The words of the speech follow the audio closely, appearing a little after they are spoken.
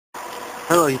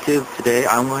Hello YouTube, today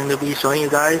I'm going to be showing you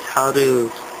guys how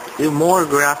to do more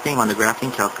graphing on the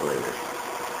graphing calculator.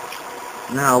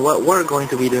 Now what we're going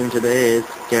to be doing today is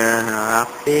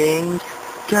graphing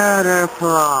scatter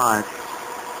plots.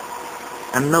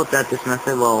 And note that this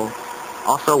method will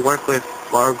also work with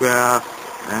bar graphs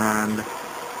and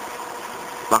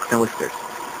box and whiskers.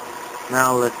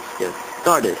 Now let's get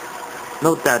started.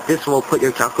 Note that this will put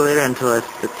your calculator into a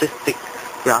statistic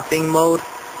graphing mode,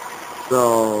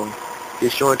 so be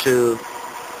sure to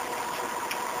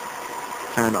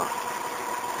turn it off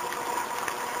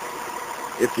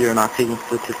if you're not taking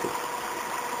statistics.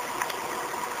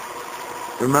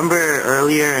 Remember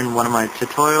earlier in one of my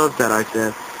tutorials that I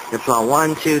said if plot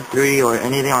 1, 2, 3 or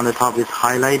anything on the top is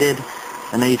highlighted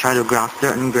and then you try to graph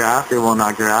certain graphs, it will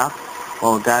not graph?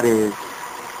 Well, that is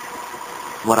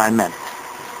what I meant.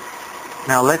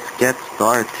 Now let's get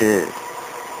started.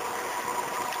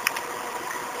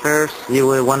 First, you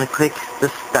will want to click the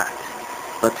Stat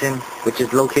button, which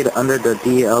is located under the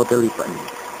DL delete button.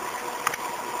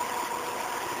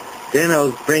 Then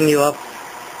it'll bring you up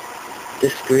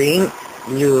this screen.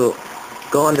 You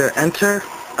go under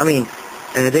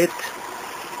Edit,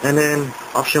 and then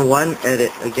option 1,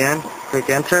 Edit again.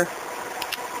 Click Enter,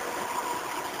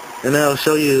 and then it'll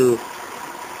show you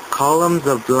columns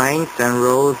of blanks and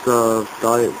rows of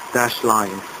dashed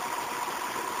lines.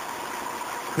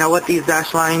 Now what these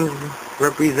dashed lines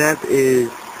represent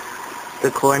is the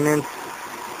coordinates,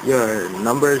 your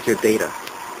numbers, your data,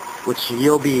 which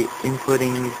you'll be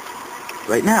inputting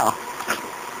right now.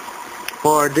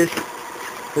 For this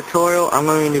tutorial, I'm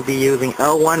going to be using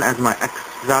L1 as my X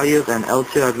values and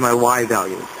L2 as my Y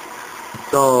values.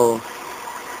 So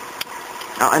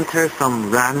I'll enter some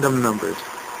random numbers.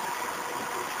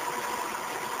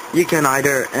 You can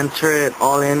either enter it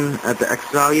all in at the X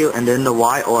value and then the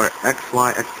Y, or X,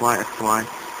 Y, X, Y, X, Y,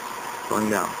 going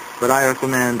down. But I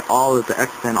recommend all of the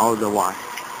X and all of the Y.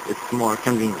 It's more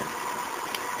convenient.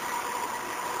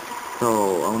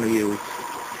 So I'm going to use...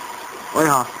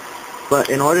 But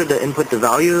in order to input the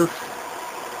values,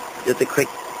 you have to click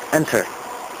Enter.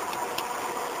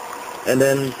 And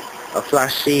then a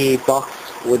flashy box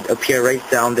would appear right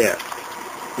down there.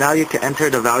 Now you can enter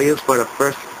the values for the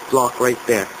first block right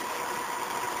there.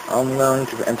 I'm going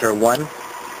to enter 1.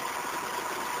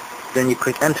 Then you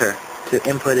click Enter to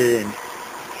input it in.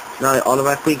 Now it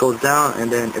automatically goes down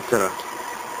and then etc.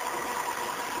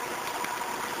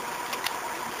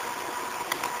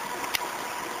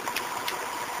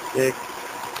 Six,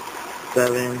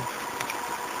 7,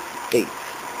 8,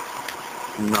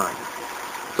 9.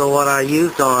 So what I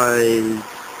used is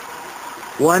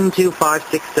 1, 2, 5,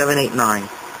 6, 7, 8, 9.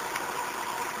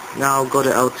 Now go to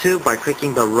L2 by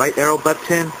clicking the right arrow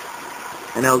button,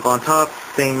 and it'll go on top.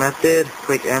 Same method,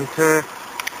 click Enter,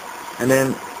 and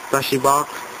then flashy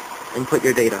box, input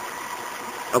your data.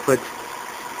 I'll put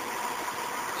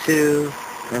 2,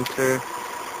 Enter,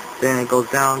 then it goes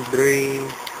down 3,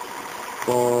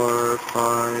 4,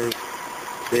 5,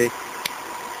 6,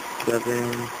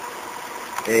 7,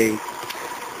 8,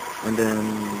 and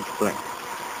then blank.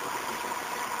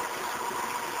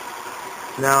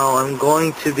 Now I'm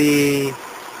going to be...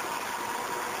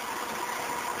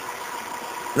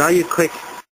 Now you click...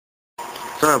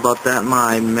 Sorry about that,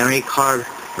 my memory card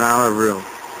ran out of room.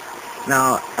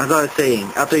 Now, as I was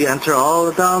saying, after you enter all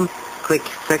of them, click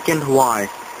second Y.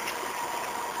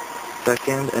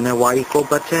 Second, and then Y equal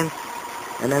button.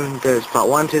 And then there's plot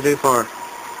 1, 2, 3, 4.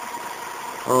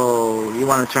 Oh, you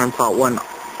want to turn plot 1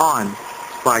 on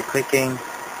by clicking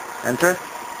Enter.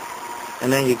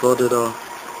 And then you go to the...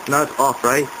 Now it's off,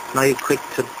 right? Now you click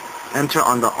to enter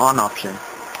on the on option.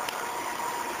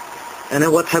 And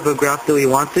then what type of graph do we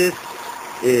want this?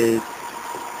 It's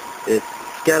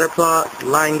scatter plot,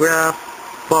 line graph,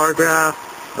 bar graph,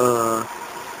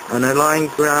 an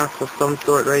line graph of some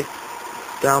sort right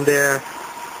down there,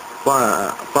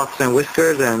 box and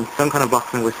whiskers, and some kind of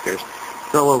box and whiskers.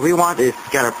 So what we want is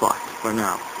scatter plot for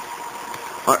now.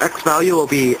 Our X value will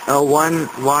be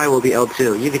L1, Y will be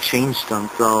L2. You can change them,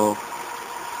 so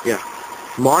yeah.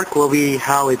 Mark will be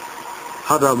how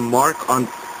the mark on,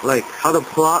 like, how the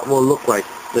plot will look like,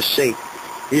 the shape.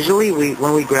 Usually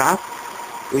when we graph,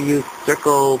 we use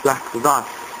circle black dots.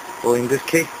 Well, in this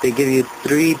case, they give you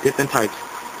 3 different types.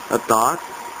 A dot,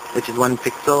 which is 1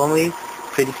 pixel only,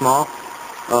 pretty small,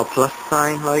 a plus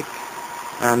sign like,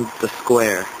 and the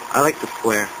square. I like the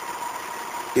square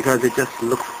because it just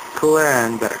looks cooler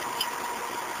and better.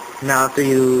 Now after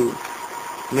you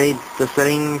made the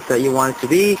settings that you want it to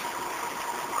be,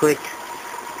 click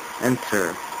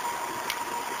Enter.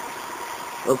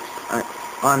 Oops,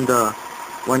 on the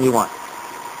one you want.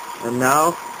 And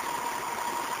now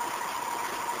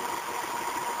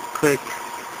quick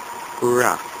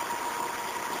graph.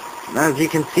 As you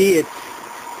can see, it's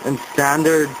in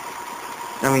standard,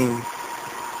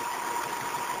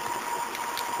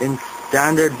 in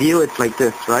standard view it's like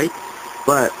this, right?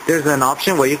 But there's an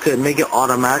option where you could make it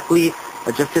automatically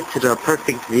adjust it to the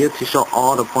perfect view to show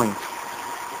all the points.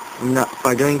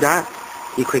 By doing that,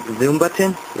 you click the zoom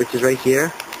button, which is right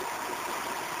here.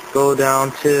 Go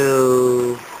down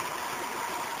to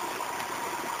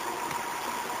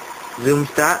zoom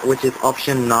stat, which is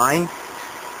option 9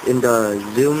 in the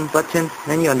zoom button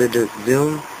menu under the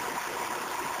zoom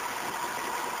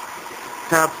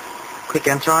tab. Click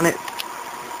enter on it,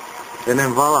 and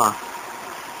then voila,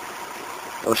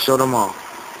 it'll show them all.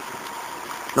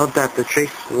 Note that the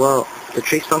trace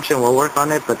function will work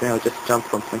on it, but then it'll just jump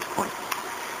from point to point.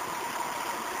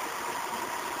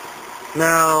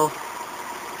 Now,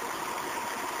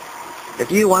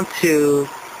 if you want to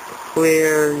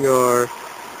clear your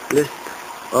list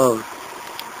of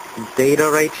data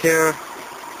right here,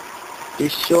 be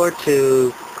sure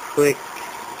to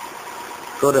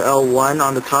go to L1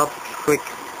 on the top, click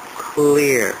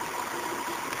clear.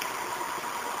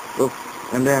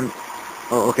 And then,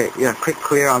 click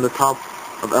clear on the top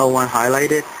of L1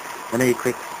 highlighted, and then you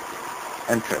click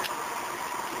enter.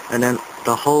 And then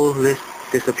the whole list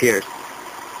disappears.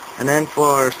 And then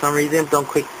for some reason, don't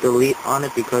click delete on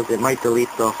it because it might delete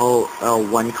the whole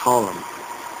L1 column.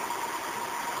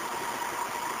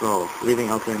 So, leaving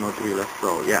L2 and L3 left,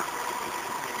 so yeah.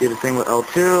 Do the same with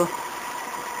L2.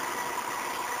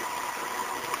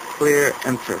 Clear,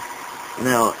 enter. And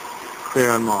then it'll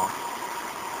clear them all.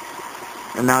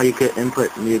 And now you could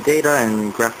input new data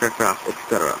and graph,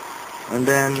 etc. And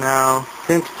then now,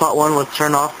 since plot 1 was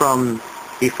turned off from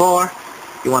before,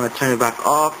 you want to turn it back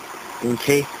off in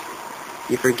case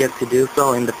you forget to do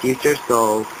so in the future.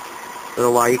 So,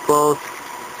 little y equals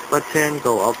button,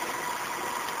 go up,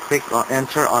 click on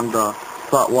enter on the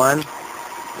plot 1,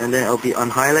 and then it'll be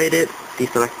unhighlighted,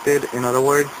 deselected in other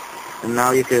words, and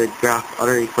now you could graph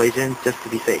other equations just to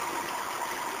be safe.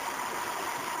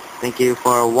 Thank you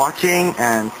for watching,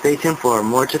 and stay tuned for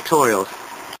more tutorials.